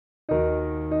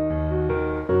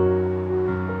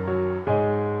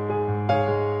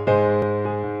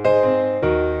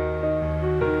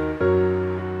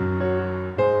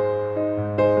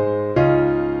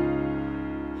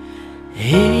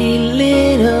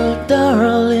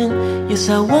Yes,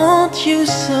 I want you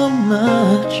so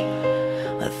much.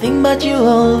 I think about you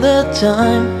all the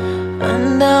time,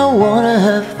 and I wanna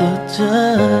have the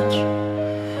touch.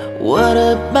 What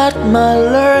about my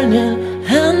learning?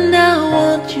 And I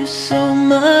want you so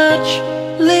much.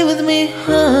 Live with me,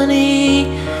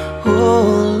 honey,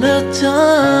 all the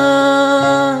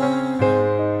time.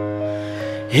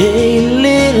 Hey,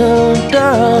 little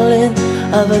darling,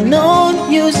 I've known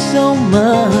you so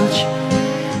much.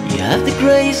 You have the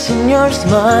grace in your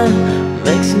smile,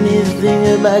 makes me think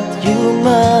about you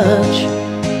much.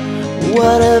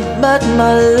 What about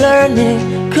my learning?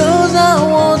 'Cause I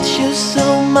want you so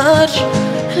much.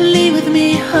 Live with me,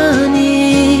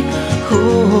 honey,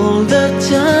 all the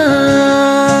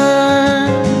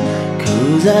time.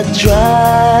 'Cause I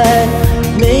tried,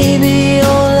 maybe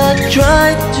all I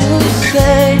tried to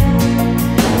say,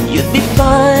 you'd be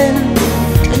fine,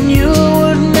 and you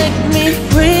would make me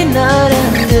free night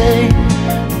and day.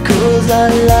 'Cause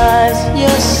our lives,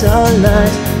 yes our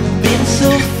lives, been so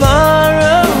far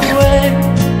away.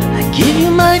 I give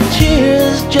you my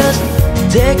tears, just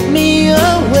take me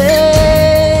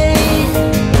away.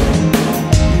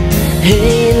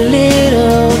 Hey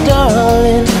little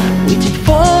darling, waited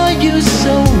for you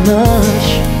so much.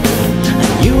 I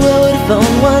knew I would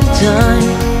found one time,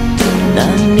 and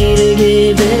I need to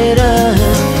give it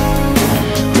up.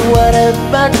 What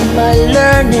about my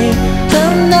learning?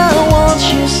 And I want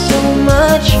you so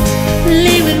much.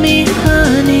 Live with me,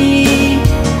 honey,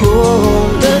 all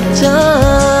the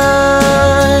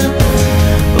time.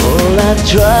 All I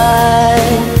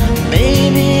tried,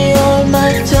 maybe all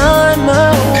my time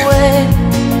away.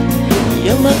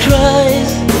 You're my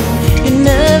cries, you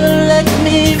never let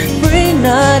me free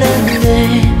night and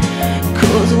day.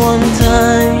 'Cause one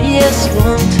time, yes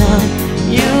one time,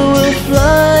 you will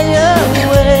fly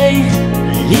away.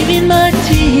 Leaving my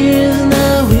tears,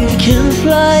 now we can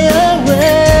fly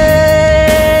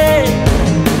away.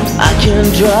 I can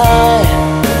try,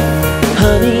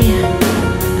 honey,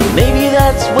 maybe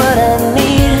that's what I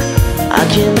need. I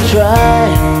can try,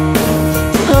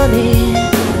 honey,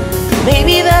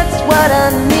 maybe that's what I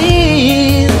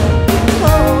need.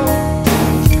 Oh.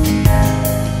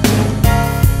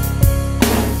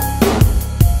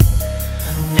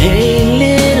 Hey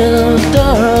little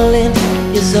darling,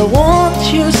 yes I want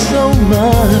you so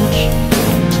much.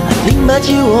 I think about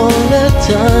you all the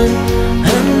time,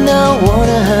 and I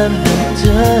wanna have the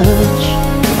touch.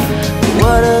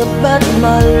 What about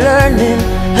my learning?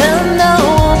 And I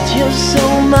want you so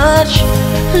much.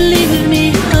 Live with me,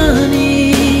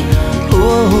 honey,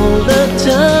 all the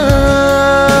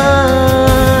time.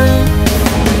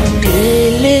 Hey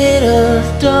little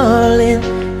darling,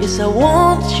 yes I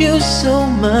want you so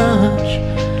much.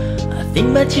 I think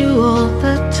about you all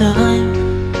the time,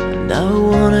 and I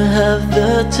wanna have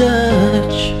the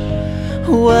touch.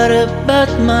 What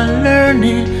about my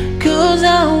learning? 'Cause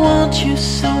I want you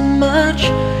so much.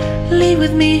 Live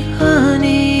with me,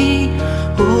 honey,